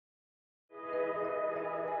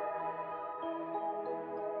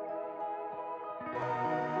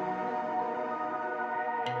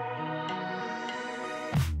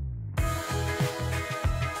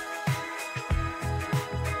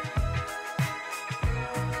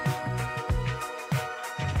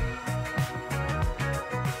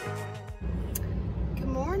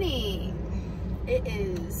It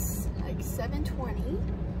is like 7:20.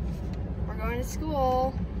 We're going to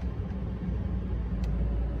school.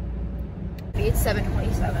 It's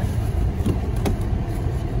 7:27.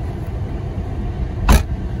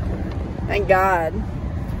 Thank God.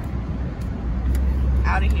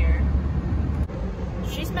 Out of here.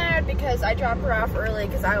 She's mad because I dropped her off early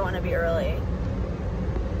because I want to be early.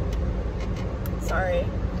 Sorry.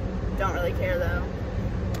 Don't really care though.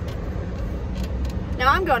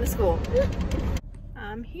 Now I'm going to school.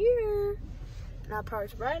 I'm here. And I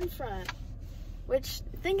parked right in front. Which,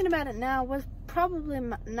 thinking about it now, was probably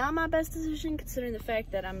not my best decision considering the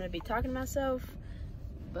fact that I'm going to be talking to myself.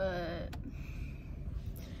 But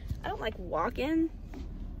I don't like walking.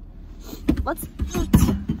 Let's eat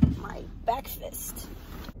my back fist.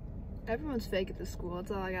 Everyone's fake at this school,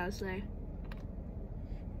 that's all I gotta say.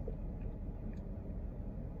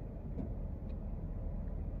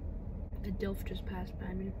 A DILF just passed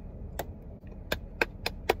by me.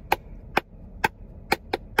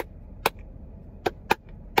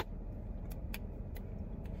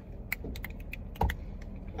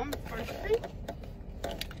 I'm thirsty.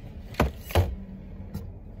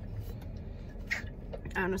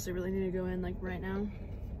 I honestly really need to go in like right now.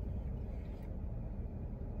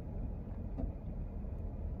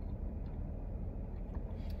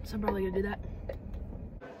 So I'm probably gonna do that.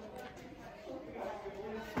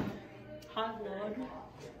 Hot Lord.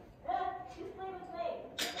 She's playing with me.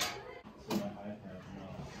 So my iPad's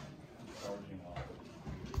not charging off.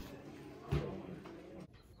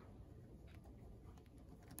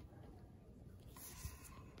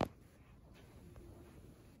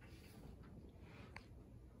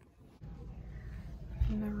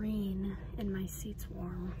 Marine and my seat's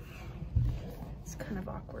warm. It's kind of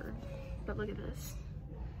awkward, but look at this.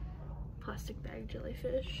 Plastic bag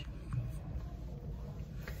jellyfish.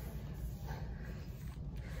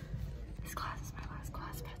 This class is my last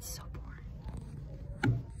class, but it's so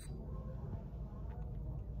boring.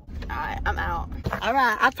 Alright, I'm out.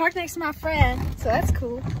 Alright, I parked next to my friend, so that's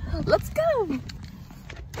cool. Let's go!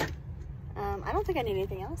 I don't think I need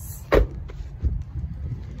anything else.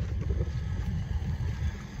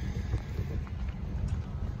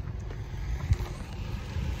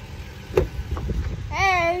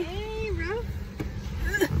 Hey! Hey, bro.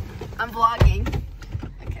 I'm vlogging.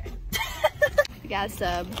 Okay. We got a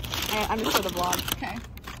sub. I'm just for the vlog. Okay.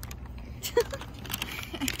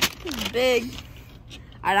 This is big.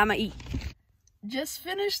 Alright, I'm gonna eat. Just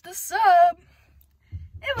finished the sub.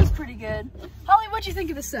 It was pretty good. Holly, what'd you think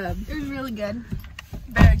of the sub? It was really good.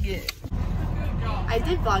 Very good. I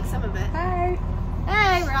did vlog some of it. Hi.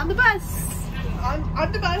 Hey, we're on the bus.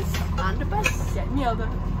 On the bus. On the bus. Getting yelled at.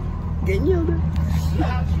 Getting yelled at.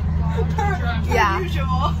 Yeah.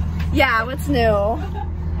 Usual. Yeah, what's new?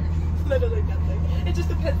 Literally nothing. It just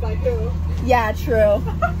depends by who. Yeah, true.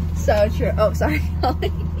 So true. Oh, sorry. My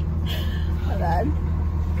bad.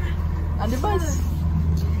 On the bus.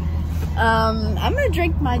 I'm gonna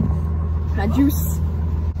drink my juice.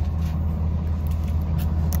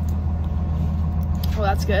 Oh,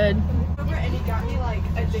 that's good. And he got me like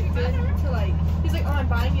addicted to like. He's like, oh, I'm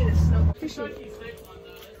buying you this snowboard.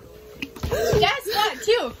 That's that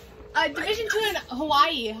too. Division 2 in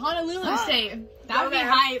Hawaii, Honolulu State. That would be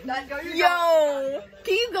hype. Yo,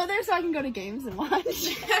 can you go there so I can go to games and watch?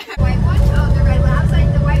 White one? Oh, the red one.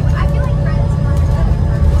 Outside the white one. I feel like Fred's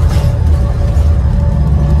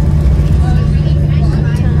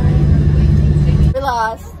We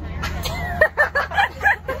lost.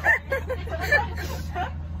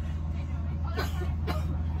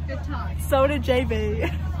 good talk. So did JB.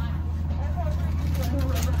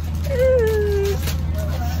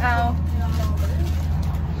 Ow.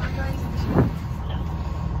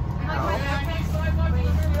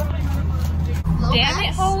 Damn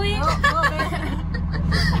it, Holly.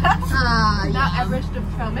 Not Everest of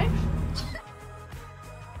Filming.